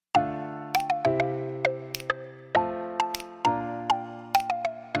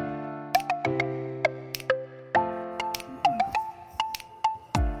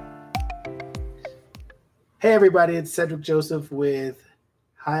Hey everybody, it's Cedric Joseph with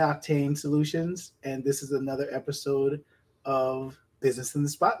High Octane Solutions, and this is another episode of Business in the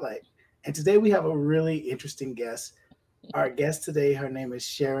Spotlight. And today we have a really interesting guest. Our guest today, her name is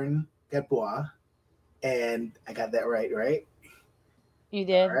Sharon Gadbois, and I got that right, right? You All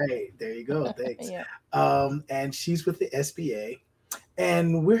did? right, there you go. Thanks. Yeah. And she's with the SBA,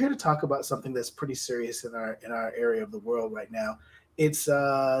 and we're here to talk about something that's pretty serious in our area of the world right now. It's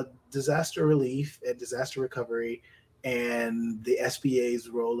disaster relief and disaster recovery, and the SBA's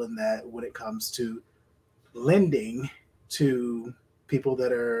role in that when it comes to lending to people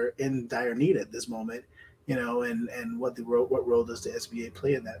that are in dire need at this moment. And what role does the SBA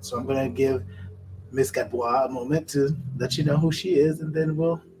play in that? So I'm going to give Miss Gadbois a moment to let you know who she is, and then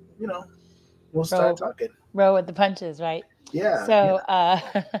you know, we'll start Row, talking. row with the punches, right? Yeah, So, yeah.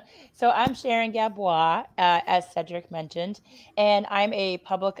 uh, so I'm Sharon Gadbois, as Cedric mentioned, and I'm a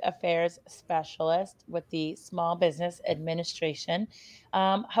public affairs specialist with the Small Business Administration.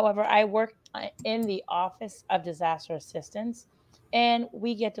 However, I work in the Office of Disaster Assistance, and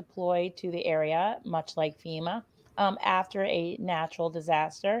we get deployed to the area, much like FEMA, after a natural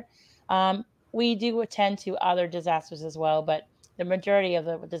disaster. Um, we do attend to other disasters as well, but the majority of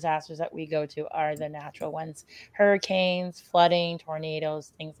the disasters that we go to are the natural ones: hurricanes, flooding,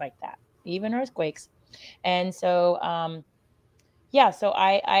 tornadoes, things like that, even earthquakes. And so I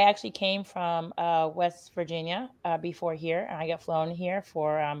actually came from West Virginia before here, and I got flown here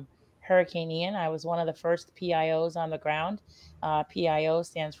for Hurricane Ian. I was one of the first PIOs on the ground. PIO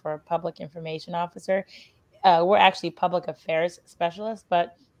stands for Public Information Officer. We're actually public affairs specialists,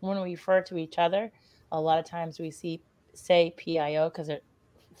 but when we refer to each other, a lot of times say PIO because it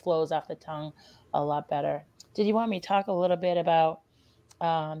flows off the tongue a lot better. Did you want me to talk a little bit about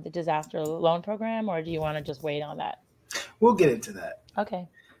the disaster loan program, or do you want to just wait on that? We'll get into that. Okay.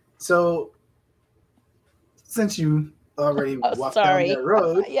 So since you already Oh, walked down that sorry.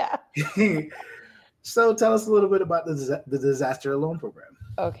 road, Yeah. so tell us a little bit about the disaster loan program.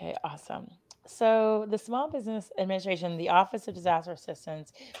 Okay, awesome. So, the Small Business Administration, the Office of Disaster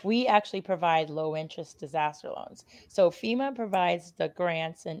Assistance, we actually provide low interest disaster loans. So, FEMA provides the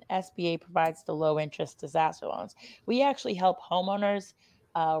grants and SBA provides the low interest disaster loans. We actually help homeowners,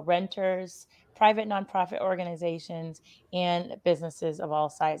 renters, private nonprofit organizations, and businesses of all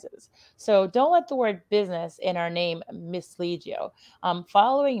sizes. So, don't let the word business in our name mislead you.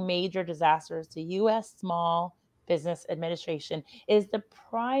 Following major disasters, the U.S. Small Business Administration is the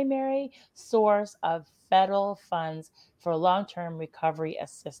primary source of federal funds for long term recovery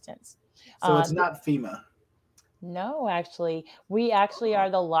assistance. So it's The, not FEMA. no, actually, we actually are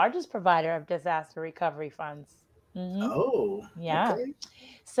the largest provider of disaster recovery funds. Oh, Yeah. okay.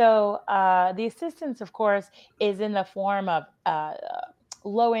 The assistance, of course, is in the form of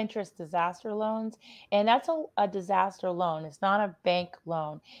low interest disaster loans. And that's a disaster loan. It's not a bank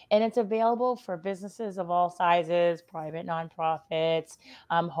loan. And it's available for businesses of all sizes, private nonprofits,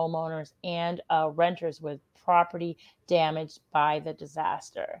 homeowners, and renters with property damaged by the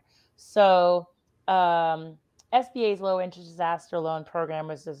disaster. So, SBA's low interest disaster loan program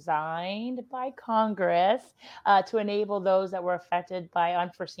was designed by Congress to enable those that were affected by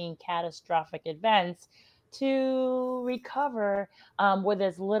unforeseen catastrophic events to recover with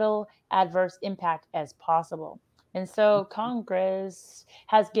as little adverse impact as possible. And so Congress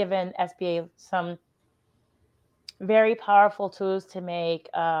has given SBA some very powerful tools to make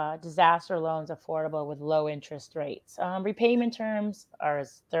disaster loans affordable with low interest rates. Repayment terms are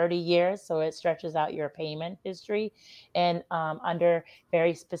 30 years, so it stretches out your payment history and under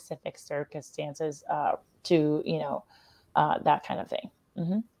very specific circumstances that kind of thing.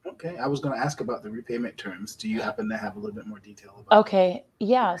 hmm Okay. I was going to ask about the repayment terms. Do you happen to have a little bit more detail about Okay,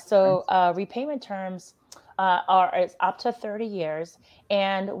 yeah. repayment So terms? repayment terms are it's up to 30 years,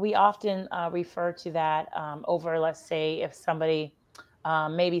 and we often refer to that over, let's say, if somebody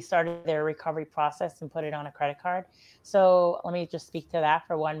maybe started their recovery process and put it on a credit card. So let me just speak to that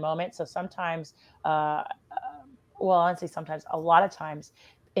for one moment. So sometimes, well, honestly, sometimes, a lot of times,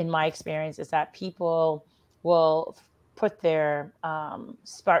 in my experience, is that people will put their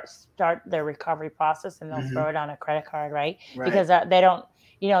start their recovery process and they'll Hmm. throw it on a credit card, right? Right. Because they don't,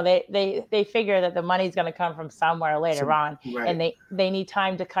 they figure that the money's going to come from somewhere So, later on, right. and they need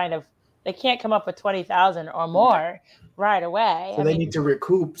time to kind of, they can't come up with 20,000 or Right. more right away. So I they mean, need to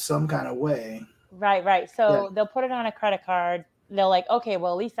recoup some kind of way. right, right. Yeah. So they'll put it on a credit card. They're like, okay,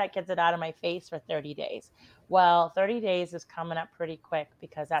 well, at least that gets it out of my face for 30 days. Well, 30 days is coming up pretty quick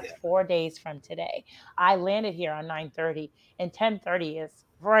because that's Yeah. 4 days from today. I landed here on 9:30, and 10:30 is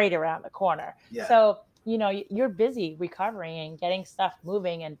right around the corner. Yeah. So you're busy recovering and getting stuff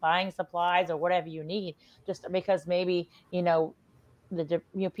moving and buying supplies or whatever you need, just because maybe,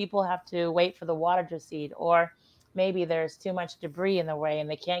 people have to wait for the water to recede, or maybe there's too much debris in the way and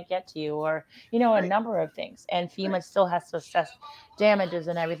they can't get to you, or a Right. number of things, and Right. FEMA still has to assess damages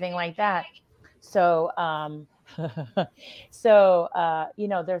and everything like that. So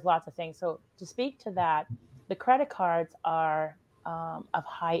there's lots of things. So to speak to that, the credit cards are of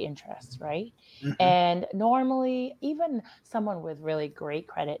high interest, right? Hmm. And normally, even someone with really great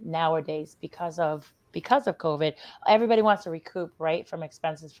credit nowadays, because of COVID, everybody wants to recoup, right, from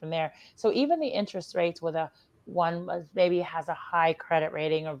expenses from there. So even the interest rates with a one maybe has a high credit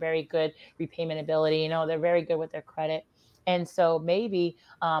rating or very good repayment ability, they're very good with their credit. And so maybe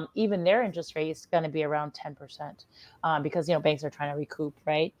even their interest rate is going to be around 10%, because banks are trying to recoup,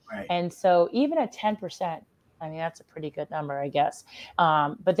 right? Right. And so even at 10%, I mean, that's a pretty good number, I guess.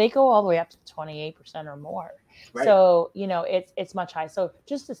 But they go all the way up to 28% or more. Right. So it's much high. So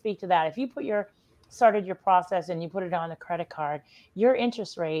just to speak to that, if you started your process and you put it on a credit card, your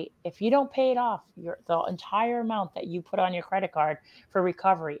interest rate, if you don't pay it off, the entire amount that you put on your credit card for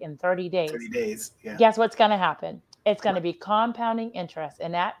recovery in 30 30 days, days. Yeah. guess what's going to happen? It's going Right. to be compounding interest,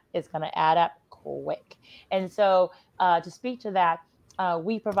 and that is going to add up quick. And so, to speak to that,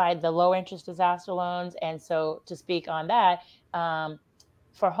 we provide the low interest disaster loans. And so, to speak on that, um,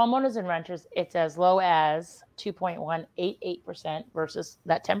 for homeowners and renters, it's as low as 2.188% versus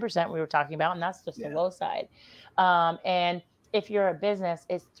that 10% we were talking about, and that's just the Yeah. low side. And if you're a business,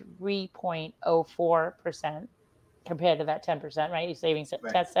 it's 3.04% compared to that 10%, right? You're saving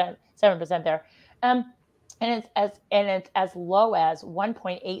Right. 7% there. Um, and it's as low as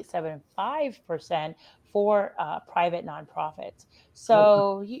 1.875% for private nonprofits. Oh,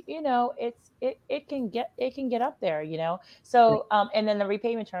 wow. So it can get up there. Right. So and then the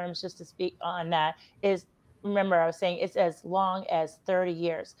repayment terms, just to speak on that, is, remember I was saying it's as long as 30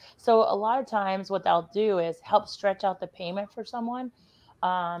 years. So a lot of times what they'll do is help stretch out the payment for someone.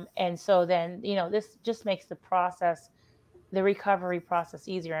 And so then, this just makes the recovery process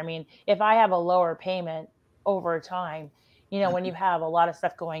easier. I mean, if I have a lower payment over time, when Mhm. you have a lot of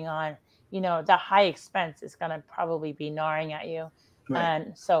stuff going on, the high expense is going to probably be gnawing at you. Right.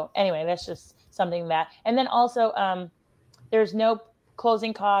 And so, anyway, that's just something that, and then also, there's no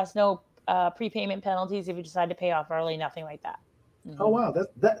closing costs, no prepayment penalties if you decide to pay off early, nothing like that. Oh, Hmm. wow.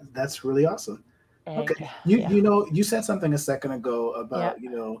 That's really awesome. And Okay. You yeah, you know you said something a second ago yeah. about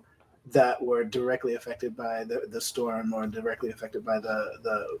that were directly affected by the storm or directly affected by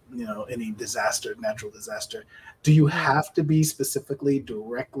the any disaster, natural disaster. Do you Mhm. have to be specifically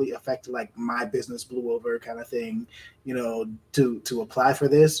directly affected, like my business blew over kind of thing, to apply for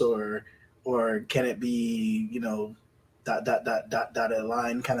this, or can it be dotted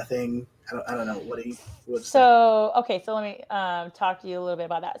line kind of thing? I don't know. What is that? So, okay, so let me talk to you a little bit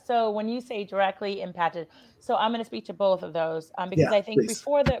about that. So, when you say directly impacted, so I'm going to speak to both of those, because Yeah, I think please.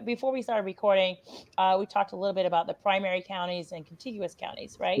 before we started recording, we talked a little bit about the primary counties and contiguous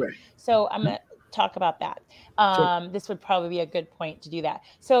counties, right? Right. So, I'm Mhm. going to talk about that. Sure. This would probably be a good point to do that.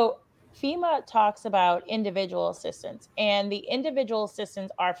 So, FEMA talks about individual assistance, and the individual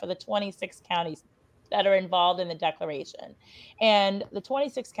assistance are for the 26 counties that are involved in the declaration. And the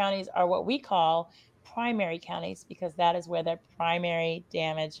 26 counties are what we call primary counties, because that is where the primary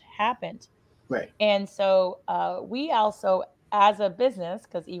damage happened. Right. And so we also, as a business,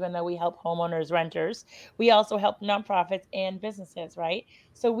 because even though we help homeowners, renters, we also help nonprofits and businesses, right?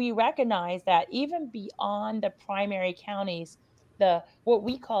 So we recognize that even beyond the primary counties, the what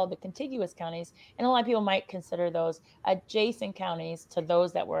we call the contiguous counties, and a lot of people might consider those adjacent counties to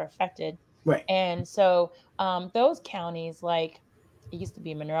those that were affected. Right. And so those counties, like it used to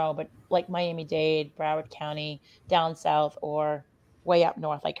be Monroe, but like Miami-Dade, Broward County, down south, or way up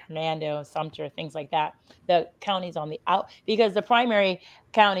north, like Hernando, Sumter, things like that. The counties on the out, because the primary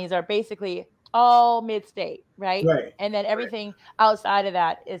counties are basically all mid-state, right? Right. And then Right. everything outside of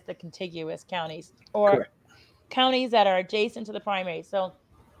that is the contiguous counties, or Correct. counties that are adjacent to the primary. So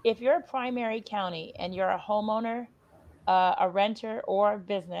if you're a primary county and you're a homeowner, a renter, or a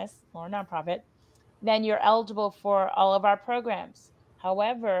business or a nonprofit, then you're eligible for all of our programs.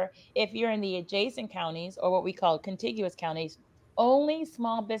 However, if you're in the adjacent counties, or what we call contiguous counties, only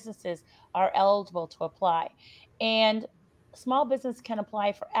small businesses are eligible to apply. And small business can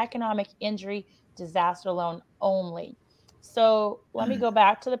apply for economic injury disaster loan only. So let me Mm. go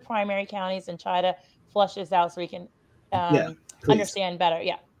back to the primary counties and try to flush this out so we can Yeah, please. understand better.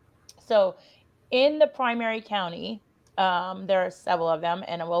 Yeah. So in the primary county, there are several of them,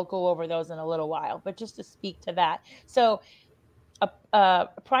 and we'll go over those in a little while. But just to speak to that, so a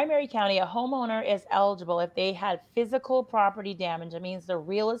primary county, a homeowner is eligible if they had physical property damage. It means the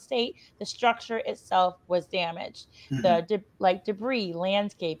real estate, the structure itself was damaged. Hmm. Like debris,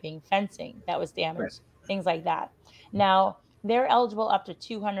 landscaping, fencing that was Right. damaged, things like that. Now they're eligible up to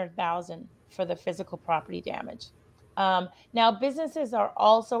 200,000 for the physical property damage. Now businesses are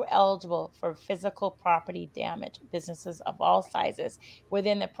also eligible for physical property damage. Businesses of all sizes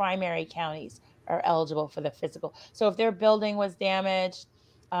within the primary counties are eligible for the physical. So if their building was damaged,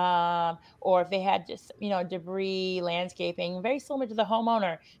 or if they had just debris, landscaping, very similar to the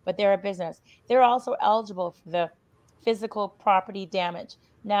homeowner, but they're a business, they're also eligible for the physical property damage.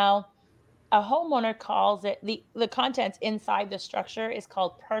 Now, a homeowner calls it the contents inside the structure is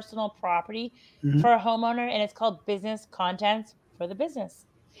called personal property Hmm. for a homeowner, and it's called business contents for the business.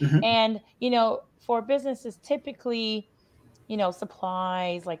 Hmm. And for businesses, typically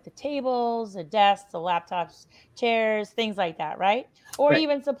supplies like the tables, the desks, the laptops, chairs, things like that, right? Or Right.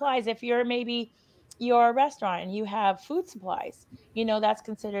 even supplies. If you're a restaurant and you have food supplies, that's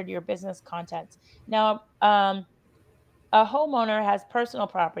considered your business contents. Now, a homeowner has personal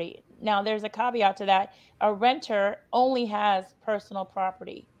property. Now, there's a caveat to that. A renter only has personal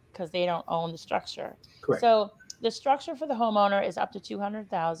property because they don't own the structure. Correct. So the structure for the homeowner is up to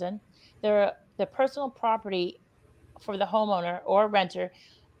 200,000. The personal property for the homeowner or renter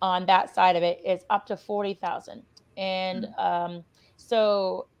on that side of it is up to 40,000. And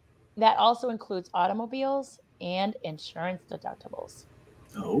so that also includes automobiles and insurance deductibles.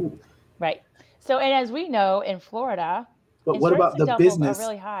 Oh, Right. So, and as we know in Florida, but what insurance about the deductibles are business?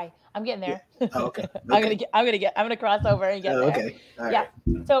 really high. I'm getting Yeah. there. Oh, okay. Okay. I'm gonna cross over and get Oh, there. okay. All Yeah.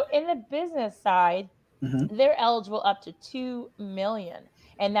 right. So in the business side, Mm-hmm. they're eligible up to 2 million,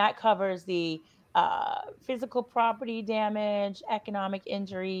 and that covers the physical property damage, economic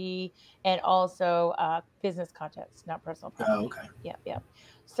injury, and also business contents, not personal Oh, property. okay. Yeah, yeah.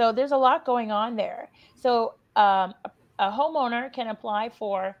 So there's a lot going on there. So a homeowner can apply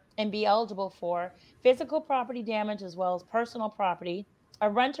for and be eligible for physical property damage as well as personal property. A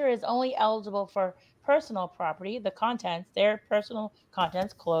renter is only eligible for personal property, the contents, their personal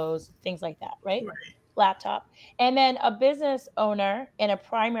contents, clothes, things like that, right? Right. Laptop. And then a business owner in a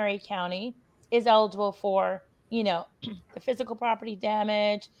primary county is eligible for, the physical property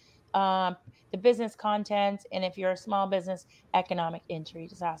damage, um, the business contents, and if you're a small business, economic injury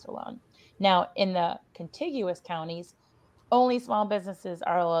disaster loan. Now, in the contiguous counties, only small businesses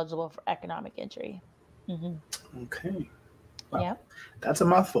are eligible for economic injury. Hmm. Okay. Wow. Yeah. That's a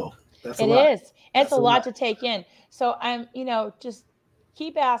mouthful. That's a It lot. is. It's a That's a lot lot. to take in. So just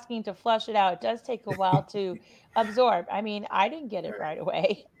keep asking to flush it out. It does take a while to absorb. I mean, I didn't get All it right. right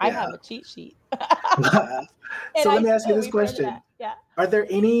away. I Yeah. have a cheat sheet. And So let I me ask you still this refer to that. question. Yeah. Are there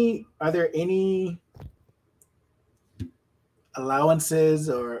any allowances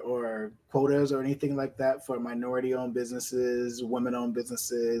or quotas or anything like that for minority owned businesses, women owned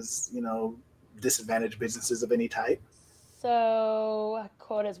businesses, disadvantaged businesses of any type? So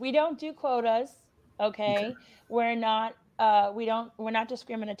quotas. We don't do quotas. Okay. Okay. We're not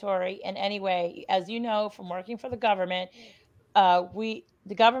discriminatory in any way. As you know from working for the government,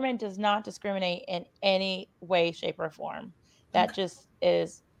 the government does not discriminate in any way, shape, or form. That Okay. just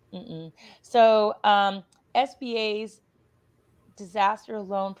is mm-mm. So SBA's disaster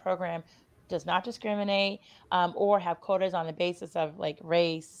loan program does not discriminate or have quotas on the basis of like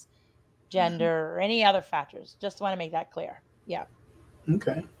race, Mhm. gender, or any other factors. Just want to make that clear. Yeah.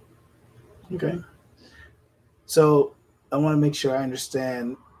 Okay. Okay. So I want to make sure I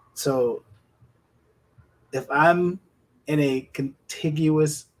understand. So if I'm in a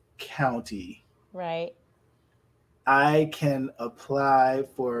contiguous county, Right. I can apply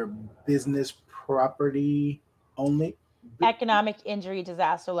for business property only, Economic injury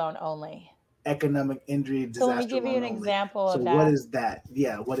disaster loan only. economic injury So let me disaster give you loan an only. example So of what that. is that?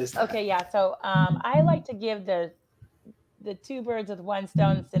 Yeah, what is that? Okay, yeah. So I like to give the two birds with one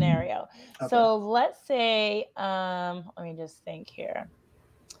stone scenario. Okay. So let's say, let me just think here.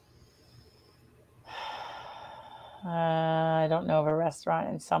 I don't know of a restaurant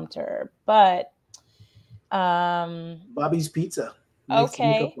in Sumter, but um, Bobby's Pizza. Make up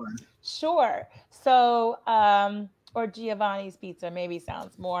okay, one. sure. So, or Giovanni's Pizza maybe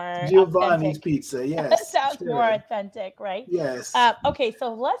sounds more Giovanni's authentic. Pizza. It Yes, sounds more sure. authentic, right? Yes. Okay,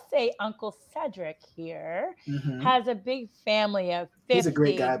 so let's say Uncle Cedric here Hmm. has a big family of He's a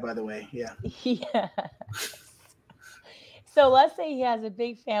great guy, 50. by the way. Yeah. Yeah. So let's say he has a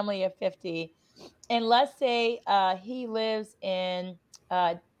big family of 50, and let's say he lives in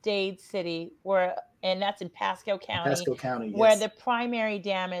Dade City, where and that's in Pasco County, Pasco County, where yes. the primary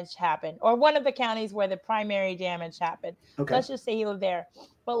damage happened, or one of the counties where the primary damage happened. Okay. Let's just say he lived there.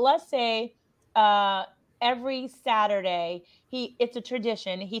 But let's say uh, every Saturday, it's a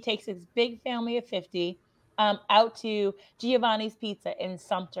tradition. He takes his big family of 50 out to Giovanni's Pizza in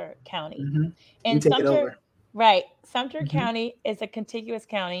Sumter County. Hmm. We And take it Sumter, over. right, Sumter Hmm. County is a contiguous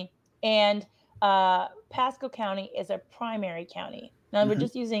county, and Pasco County is a primary county. Now we're Hmm.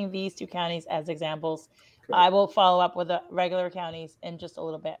 just using these two counties as examples. Great. I will follow up with the regular counties in just a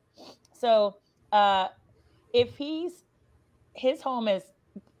little bit. So uh, if his home has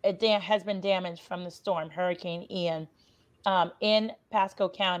been damaged from the storm, Hurricane Ian, in Pasco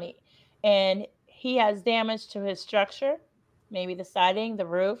County, and he has damage to his structure, maybe the siding, the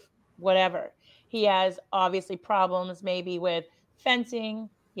roof, whatever. He has obviously problems maybe with fencing.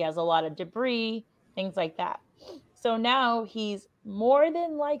 He has a lot of debris, things like that. So now he's more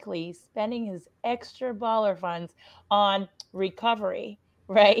than likely spending his extra baller funds on recovery.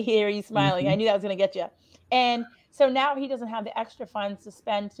 Right here, he's smiling. I Hmm. knew that was going to get you. And so now he doesn't have the extra funds to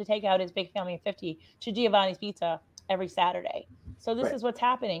spend to take out his big family of 50 to Giovanni's Pizza every Saturday. So this Right. is what's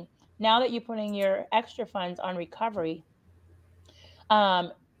happening. Now that you're putting your extra funds on recovery,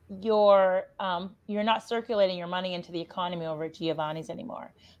 um, you're not circulating your money into the economy over at Giovanni's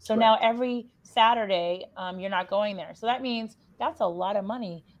anymore. So Right. now every Saturday, you're not going there. So that means that's a lot of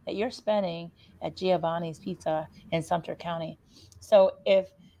money that you're spending at Giovanni's Pizza in Sumter County. So if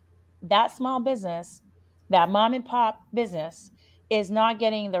that small business, that mom and pop business, is not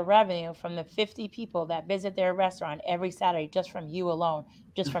getting the revenue from the 50 people that visit their restaurant every Saturday just from you alone,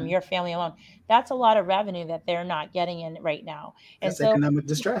 just from Hmm. your family alone. That's a lot of revenue that they're not getting in right now. And That's so, economic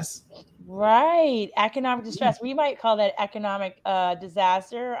distress. right, economic Yeah. distress. We might call that economic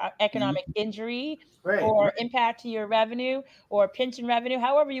disaster, Hmm. economic injury, Right. or Right. impact to your revenue, or pension revenue,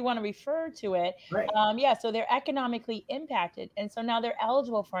 however you want to refer to it. Right. Yeah, so they're economically impacted, and so now they're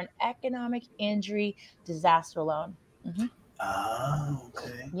eligible for an economic injury disaster loan. Mhm. Ah,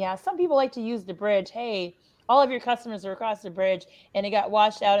 okay. Yeah, some people like to use the bridge. Hey, all of your customers are across the bridge and it got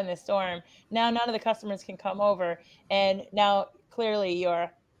washed out in the storm. Now none of the customers can come over, and now clearly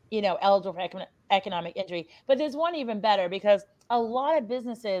you're, eligible for economic injury. But there's one even better, because a lot of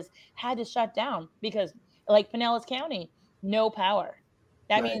businesses had to shut down because, like Pinellas County, no power.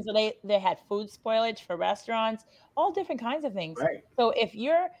 That Right. means that they had food spoilage for restaurants, all different kinds of things. Right. So if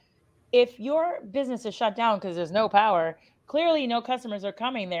your business is shut down because there's no power, clearly no customers are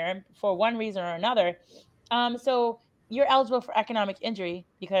coming there for one reason or another. So you're eligible for economic injury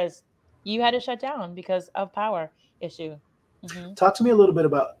because you had to shut down because of power issue. Hmm. Talk to me a little bit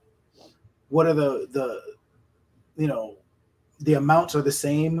about what are the you know the amounts are the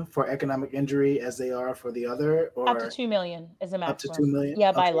same for economic injury as they are for the other, Up to or 2 million is the up to 2 maximum. million?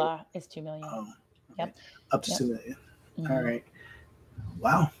 Yeah, by Okay. law, it's 2 million. Um, okay. Yep. Up to Yep. 2 million. All Hmm. right.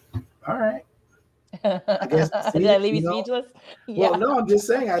 Wow. All right. I guess, Did I see, leave you speechless? well, Yeah. no, I'm just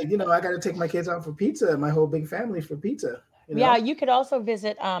saying, I got to take my kids out for pizza, my whole big family for pizza, you Yeah, know? you could also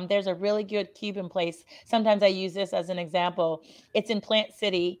visit. There's a really good Cuban place. Sometimes I use this as an example. It's in Plant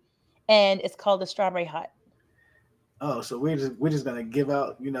City, and it's called the Strawberry Hut. Oh, so we're just gonna give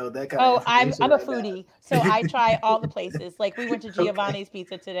out, that kind of Oh, I'm information I'm a right foodie, so now. I try all the places. Like we went to Okay. Giovanni's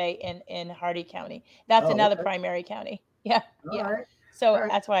Pizza today in Hardy County. That's Oh, another okay. primary county. Yeah, All yeah. right. So All right.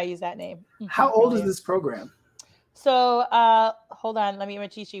 that's why I use that name How old is earlier. this program? So hold on, let me get my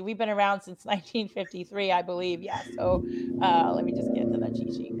cheat sheet. We've been around since 1953, I believe. Yeah. So let me just get to that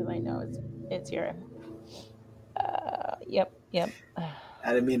cheat sheet because I know it's here. Yep, yep.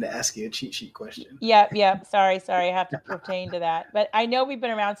 I didn't mean to ask you a cheat sheet question. Yep, yep. Sorry. I have to pertain to that. But I know we've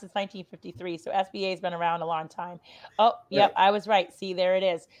been around since 1953. So SBA has been around a long time. Oh, yep. Right. I was right. See, there it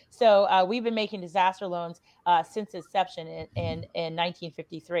is. So we've been making disaster loans since inception in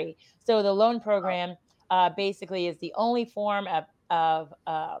 1953. So the loan program basically is the only form of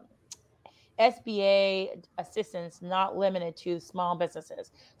SBA assistance not limited to small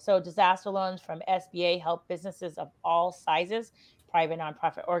businesses. So disaster loans from SBA help businesses of all sizes, private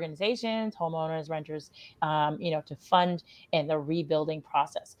nonprofit organizations, homeowners, renters, to fund in the rebuilding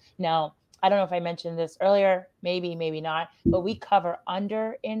process. Now, I don't know if I mentioned this earlier, maybe not, but we cover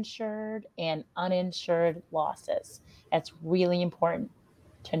underinsured and uninsured losses. That's really important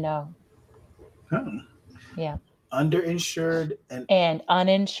to know. Oh. Yeah. Underinsured and And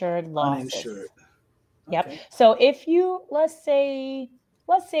uninsured uninsured. losses. Yep. Okay. So if you let's say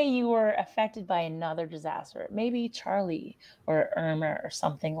you were affected by another disaster, maybe Charlie or Irma or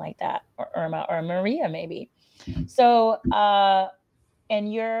something like that, or Irma or Maria maybe. So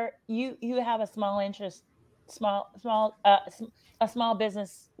and you have a small interest a small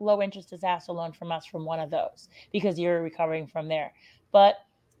business low interest disaster loan from us from one of those because you're recovering from there. But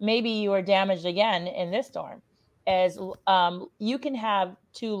maybe you were damaged again in this storm. As you can have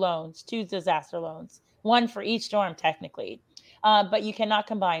two disaster loans, one for each storm technically, but you cannot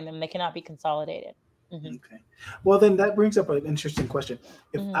combine them. They cannot be consolidated. Hmm. Okay. Well, then that brings up an interesting question.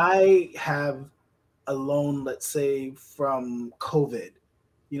 If Hmm. I have a loan, let's say from COVID,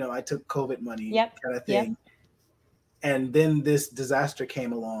 I took COVID money Yep. kind of Yep. thing, and then this disaster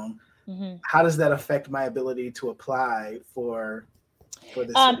came along, Hmm. how does that affect my ability to apply for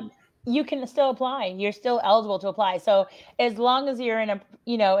this Um, loan? you can still apply. You're still eligible to apply. So as long as you're in a,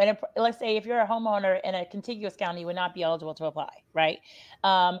 let's say if you're a homeowner in a contiguous county, you would not be eligible to apply, right?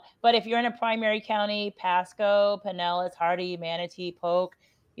 But if you're in a primary county, Pasco, Pinellas, Hardy, Manatee, Polk,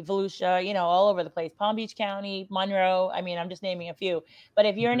 Volusia, all over the place, Palm Beach County, Monroe. I mean, I'm just naming a few. But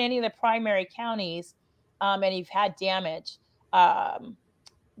if you're in Mhm. any of the primary counties, and you've had damage, um,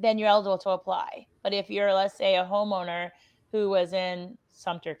 then you're eligible to apply. But if you're, let's say, a homeowner who was in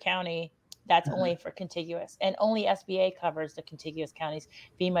Sumter County, that's only Mhm. for contiguous, and only SBA covers the contiguous counties.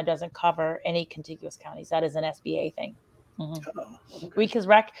 FEMA doesn't cover any contiguous counties. That is an SBA thing. Mhm. Oh, okay.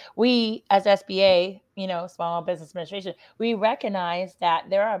 We as SBA, Small Business Administration, we recognize that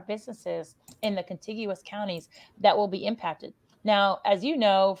there are businesses in the contiguous counties that will be impacted. Now, as you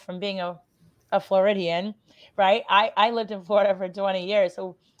know from being a Floridian, right? I lived in Florida for 20 years,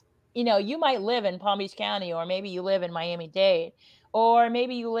 so you might live in Palm Beach County, or maybe you live in Miami-Dade, or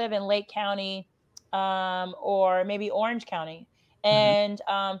maybe you live in Lake County, or maybe Orange County. Mhm. And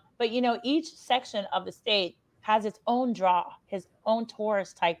but each section of the state has its own draw, his own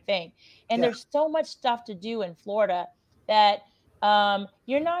tourist type thing. And Yeah. there's so much stuff to do in Florida that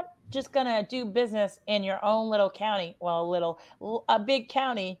you're not just gonna do business in your own little county. Well, a big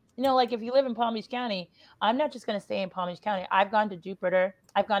county. Like if you live in Palm Beach County, I'm not just going to stay in Palm Beach County. I've gone to Jupiter.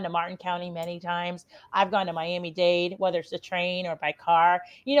 I've gone to Martin County many times. I've gone to Miami-Dade, whether it's a train or by car.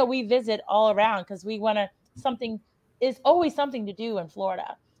 We visit all around because we want to something is always something to do in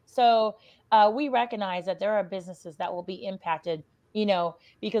Florida. So we recognize that there are businesses that will be impacted,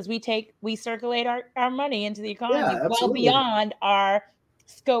 because we circulate our money into the economy Yeah, well absolutely. beyond our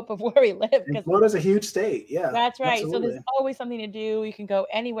scope of where we live. And Because Florida's a huge state. Yeah, that's right. So there's absolutely. always something to do. You can go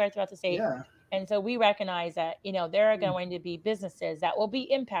anywhere throughout the state. Yeah. And so we recognize that, there are Mm. going to be businesses that will be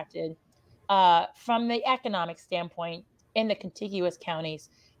impacted from the economic standpoint in the contiguous counties.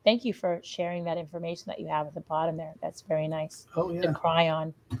 Thank you for sharing that information that you have at the bottom there. That's very nice Oh, to yeah. cry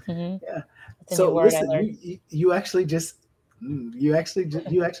on. Hmm. Yeah. That's a So new word I listen, learned. you actually just you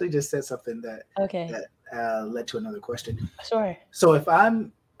actually just said something that Okay, that led to another question. sure. So if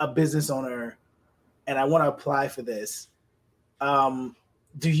I'm a business owner and I want to apply for this, um,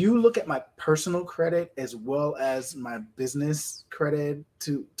 do you look at my personal credit as well as my business credit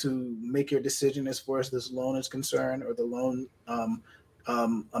to make your decision as far as this loan is concerned, or the loan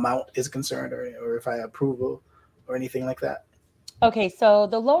amount is concerned, or if I approval or anything like that? Okay, so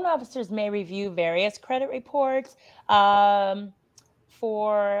the loan officers may review various credit reports.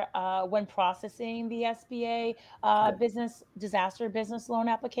 For when processing the SBA Okay. business loan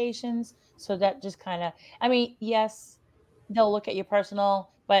applications. So that just kind of, I mean, yes, they'll look at your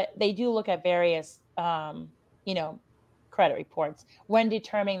personal, but they do look at various, you know, credit reports when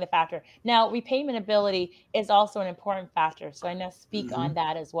determining the factor. Now, repayment ability is also an important factor. So I know speak Hmm. on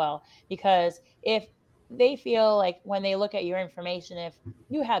that as well, because if they feel like when they look at your information, if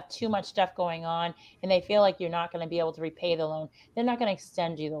you have too much stuff going on and they feel like you're not going to be able to repay the loan, they're not going to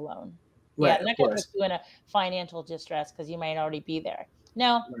extend you the loan. Yeah, Right, they're of not going to put course. you in a financial distress because you might already be there.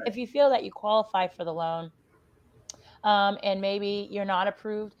 Now, Right. if you feel that you qualify for the loan, and maybe you're not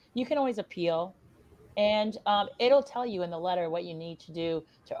approved, you can always appeal, and it'll tell you in the letter what you need to do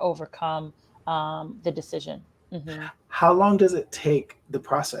to overcome the decision. Hmm. How long does it take the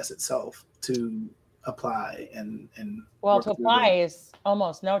process itself to apply and Well, work to through apply the? is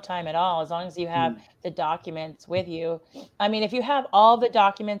almost no time at all, as long as you have Mm, the documents with you. I mean, if you have all the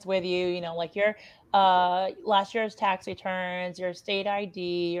documents with you, like your last year's tax returns, your state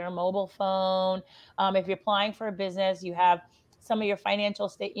ID, your mobile phone. If you're applying for a business, you have some of your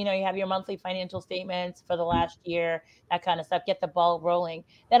you have your monthly financial statements for the last year, that kind of stuff. Get the ball rolling.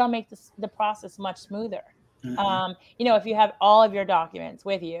 That'll make the process much smoother. mhm. If you have all of your documents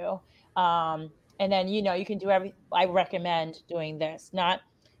with you, and then you can do I recommend doing this. Not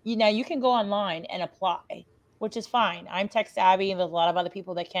you can go online and apply, which is fine. I'm tech savvy and there's a lot of other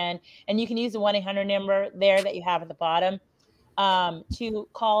people that can, and you can use the 1-800 number there that you have at the bottom, to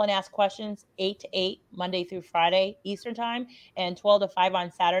call and ask questions, 8 to 8 Monday through Friday Eastern time, and 12 to 5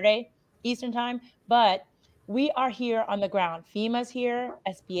 on Saturday Eastern time. But We are here on the ground. FEMA's here,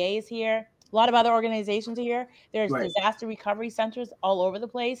 SBA is here, a lot of other organizations are here. There's Right. disaster recovery centers all over the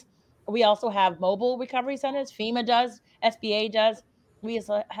place. We also have mobile recovery centers. FEMA does, SBA does. We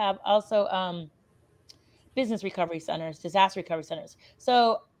also business recovery centers, disaster recovery centers.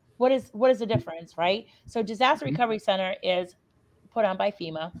 So what is the difference, right? So disaster Mhm. recovery center is put on by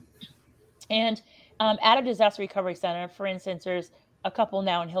FEMA, and at a disaster recovery center, for instance, there's a couple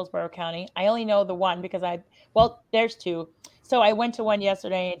now in Hillsborough County. I only know the one because well, there's two. So I went to one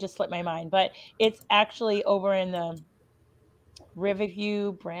yesterday and it just slipped my mind, but it's actually over in the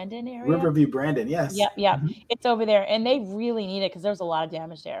Riverview, Brandon area. Riverview, Brandon. Yes. Yep, yep. Mhm. It's over there, and they really need it because there's a lot of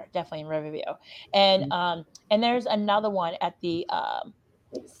damage there, definitely in Riverview. And Mhm. and there's another one at the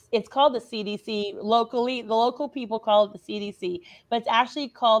it's called the CDC locally. The local people call it the CDC, but it's actually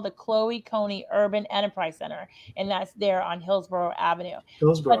called the Chloe Coney Urban Enterprise Center, and that's there on Hillsborough Avenue. But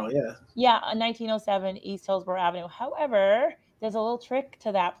Hillsborough. Yeah. yeah, on 1907 East Hillsborough Avenue. However, there's a little trick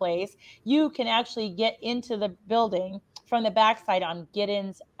to that place. You can actually get into the building from the backside on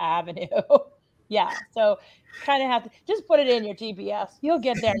Giddens Avenue. Yeah, so kind of have to just put it in your GPS. You'll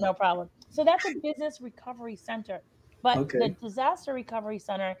get there no problem. So that's a business recovery center. But the Okay. disaster recovery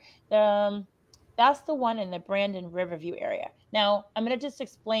center, that's the one in the Brandon Riverview area. Now, I'm going to just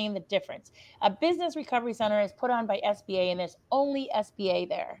explain the difference. A business recovery center is put on by SBA, and there's only SBA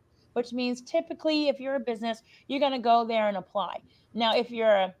there, which means typically, if you're a business, you're going to go there and apply. Now, if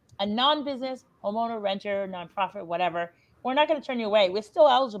you're a non business, homeowner, renter, nonprofit, whatever, we're not going to turn you away. We're still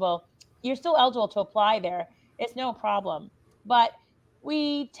eligible. You're still eligible to apply there. It's no problem. But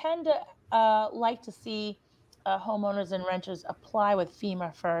we tend to like to see homeowners and renters apply with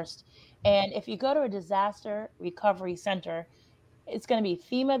FEMA first. And if you go to a disaster recovery center, it's going to be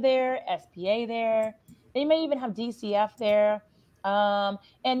FEMA there, SBA there. They may even have DCF there.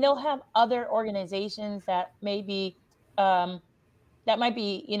 And they'll have other organizations um, that might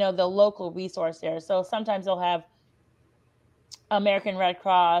be, the local resource there. So sometimes they'll have American Red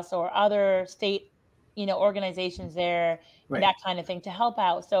Cross or other state, organizations there and Right. that kind of thing to help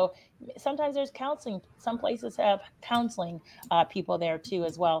out. So sometimes there's counseling. Some places have counseling people there too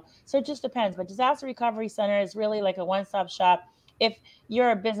as well. So it just depends. But disaster recovery center is really like a one-stop shop. If you're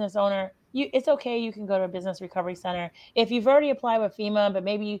a business owner, it's okay. You can go to a business recovery center. If you've already applied with FEMA, but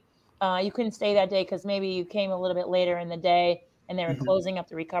maybe you couldn't stay that day because maybe you came a little bit later in the day and they were Mhm. closing up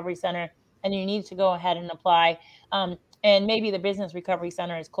the recovery center, and you need to go ahead and apply. And maybe the business recovery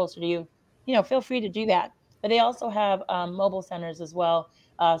center is closer to you, feel free to do that. But they also have mobile centers as well,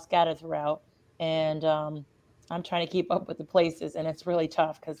 scattered throughout. And I'm trying to keep up with the places, and it's really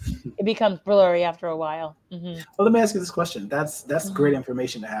tough because it becomes blurry after a while. Well, let me ask you this question. That's great Mhm.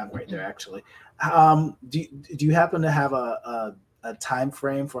 information to have right there, actually. Do you happen to have a time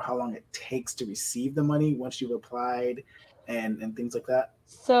frame for how long it takes to receive the money once you've applied and things like that?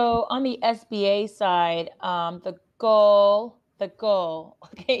 So on the SBA side, the goal,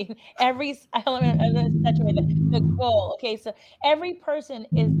 okay, let's saturate that. The goal, okay, so every person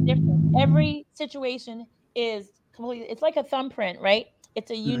is different. Every situation is completely, it's like a thumbprint, right?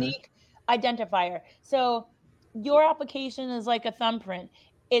 It's a Hmm. unique identifier. So your application is like a thumbprint.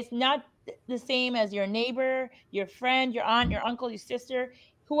 It's not the same as your neighbor, your friend, your aunt, your uncle, your sister,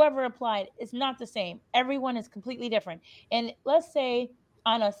 whoever applied. It's not the same. Everyone is completely different. And let's say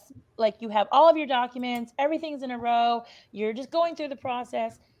like you have all of your documents, everything's in a row, you're just going through the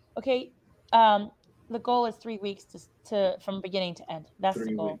process. Okay, um the goal is 3 weeks to from beginning to end. That's the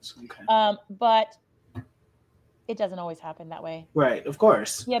Three goal. weeks. Okay. But it doesn't always happen that way. Right. Of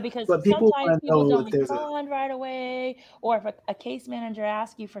course. Yeah, because But people sometimes want to people know don't if there's a respond right away, or if a case manager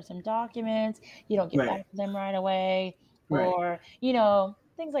asks you for some documents, you don't get back right. to them right away, Right. or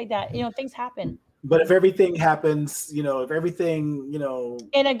things like that. Things happen. But if Mhm. everything happens, if everything,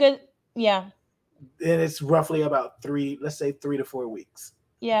 In a good, yeah. then it's roughly about let's say 3 to 4 weeks.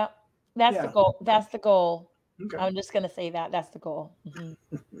 Yeah, that's the Yeah. goal. Okay. That's the goal. Okay. I'm just gonna say that. That's the goal.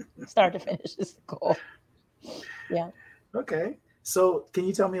 Start to finish is the goal. Yeah. Okay. So, can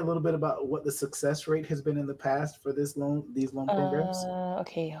you tell me a little bit about what the success rate has been in the past for these loan programs?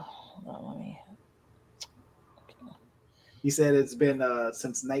 Okay. Hold on. Let me. Okay. You said it's been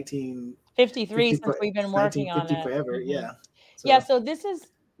since 53 1950, since we've been working on 1950 it. forever. Yeah. Yeah. So, So this is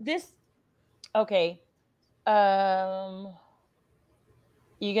this. Okay. Um,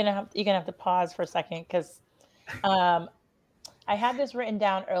 you're gonna have to pause for a second because um I had this written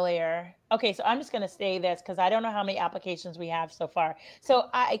down earlier. Okay, so I'm just going to say this because I don't know how many applications we have so far. So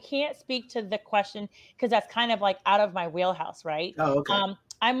I can't speak to the question because that's kind of like out of my wheelhouse, right? oh, okay.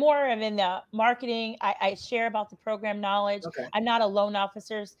 I'm more of in the marketing. I share about the program knowledge. Okay. I'm not a loan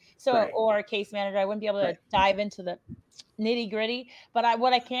officer, so Right. or a case manager. I wouldn't be able to Right. dive into the nitty gritty. But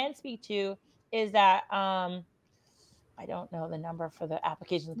what I can speak to is that I don't know the number for the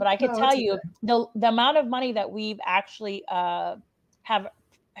applications, but I could No, tell it's you okay. the amount of money that we've actually have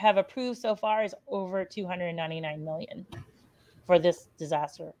have approved so far is over 299 million for this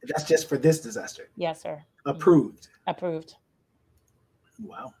disaster. That's just for this disaster. Yes, sir. Mhm. Approved. Approved.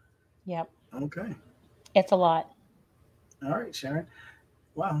 Wow. Yep. Okay. It's a lot. All right, Sharon.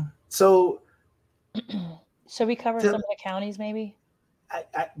 Wow. So Should we cover some tell, of the counties maybe?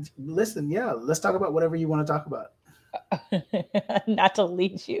 I listen. Yeah, let's talk about whatever you want to talk about. Not to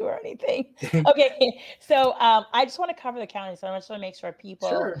lead you or anything. Okay, so I just want to cover the counties. So I just want to make sure people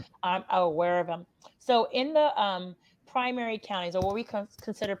Sure. are aware of them. So in the primary counties, or what we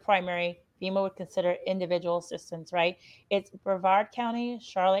consider primary, FEMA would consider individual assistance, right? It's Brevard County,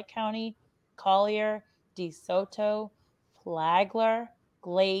 Charlotte County, Collier, DeSoto, Flagler,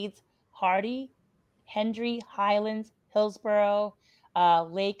 Glades, Hardy, Hendry, Highlands, Hillsborough,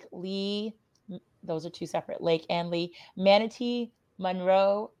 Lake Lee. Those are two separate, Lake and Lee. Manatee,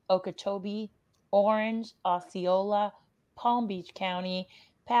 Monroe, Okeechobee, Orange, Osceola, Palm Beach County,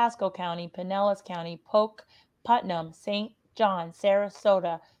 Pasco County, Pinellas County, Polk, Putnam, St. John,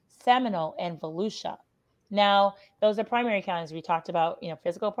 Sarasota, Seminole, and Volusia. Now, those are primary counties. We talked about,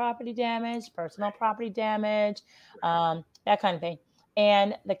 physical property damage, personal Right. property damage, Right. that kind of thing.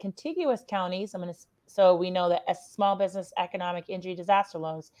 And the contiguous counties, so we know that as small business economic injury disaster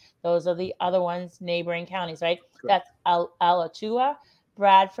loans, those are the other ones, neighboring counties, right? Correct. That's Alachua,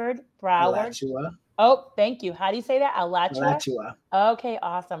 Bradford, Broward. Alachua. Oh, thank you. How do you say that? Alachua? Alachua. Okay,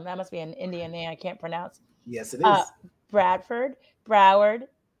 awesome. That must be an Indian name I can't pronounce. Yes, it Uh, is. Bradford, Broward,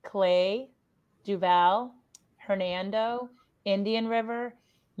 Clay, Duval, Hernando, Indian River,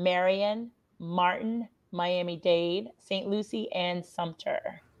 Marion, Martin, Miami-Dade, St. Lucie, and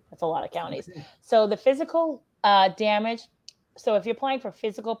Sumter. That's a lot of counties. Okay. So the physical damage. So if you're applying for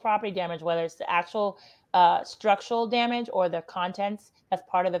physical property damage, whether it's the actual structural damage or the contents that's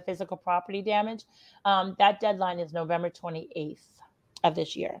part of the physical property damage, that deadline is November 28th of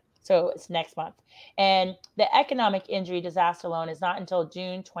this year. So it's next month. And the economic injury disaster loan is not until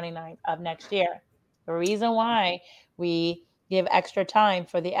June 29th of next year. The reason why we give extra time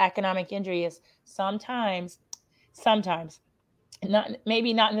for the economic injury is sometimes, not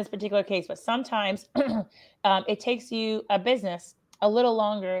maybe not in this particular case, but sometimes it takes you a business a little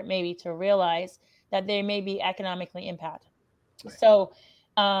longer maybe to realize that they may be economically impacted. Right. So,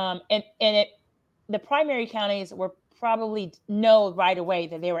 the primary counties were probably know right away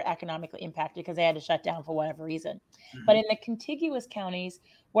that they were economically impacted because they had to shut down for whatever reason. But Hmm. in the contiguous counties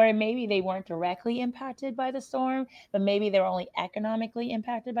where maybe they weren't directly impacted by the storm, but maybe they were only economically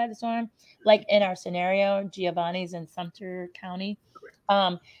impacted by the storm, like in our scenario, Giovanni's in Sumter County. Correct.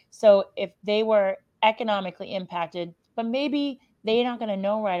 Um, so if they were economically impacted, but maybe they're not going to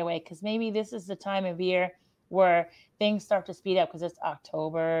know right away because maybe this is the time of year where things start to speed up because it's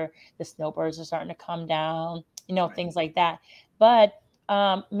October, the snowbirds are starting to come down, Right. things like that. But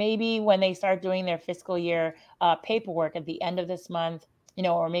maybe when they start doing their fiscal year paperwork at the end of this month,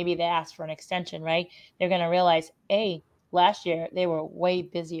 or maybe they ask for an extension, right? They're going to realize, hey, last year they were way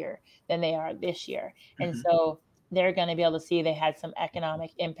busier than they are this year. And Hmm. so they're going to be able to see they had some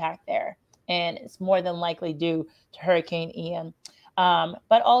economic impact there. And it's more than likely due to Hurricane Ian.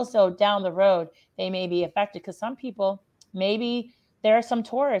 But also down the road, they may be affected because some people, maybe there are some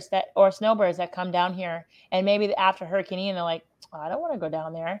tourists that or snowbirds that come down here, and maybe after Hurricane Ian, they're like, oh, I don't want to go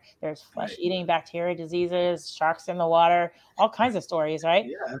down there. There's Right. flesh-eating bacteria diseases, sharks in the water, all kinds of stories, right?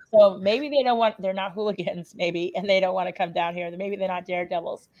 Yeah. So maybe they're not hooligans, maybe, and they don't want to come down here. Maybe they're not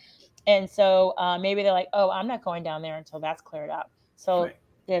daredevils. And so maybe they're like, oh, I'm not going down there until that's cleared up. So Right.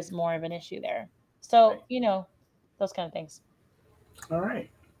 there's more of an issue there. Right. So, those kind of things. All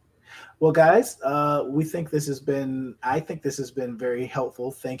right. Well, guys, we think this has been. I think this has been very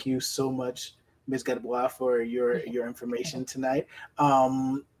helpful. Thank you so much, Ms. Gadbois, for your information tonight.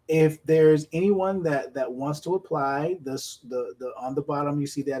 If there's anyone that wants to apply, the on the bottom you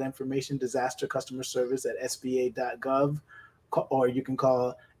see that information, disaster customer service at sba.gov, or you can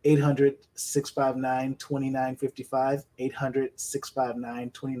call 800-659-2955,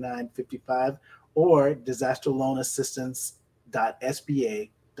 800-659-2955, or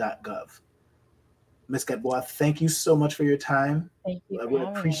disasterloanassistance.sba.gov. Ms. Gadbois, thank you so much for your time. Thank you I for would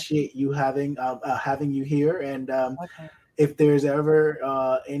having me. appreciate you having you here. And Okay. if there's ever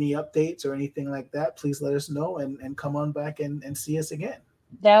any updates or anything like that, please let us know and come on back and see us again.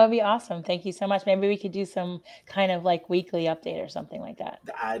 That would be awesome. Thank you so much. Maybe we could do some kind of like weekly update or something like that.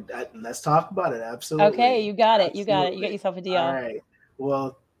 Let's talk about it. Okay, Absolutely. you got it. You got it. You got Absolutely. yourself a All deal. right.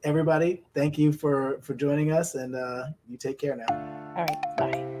 Well, everybody, thank you for joining us, and you take care now. All right.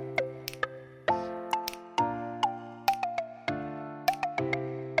 Bye.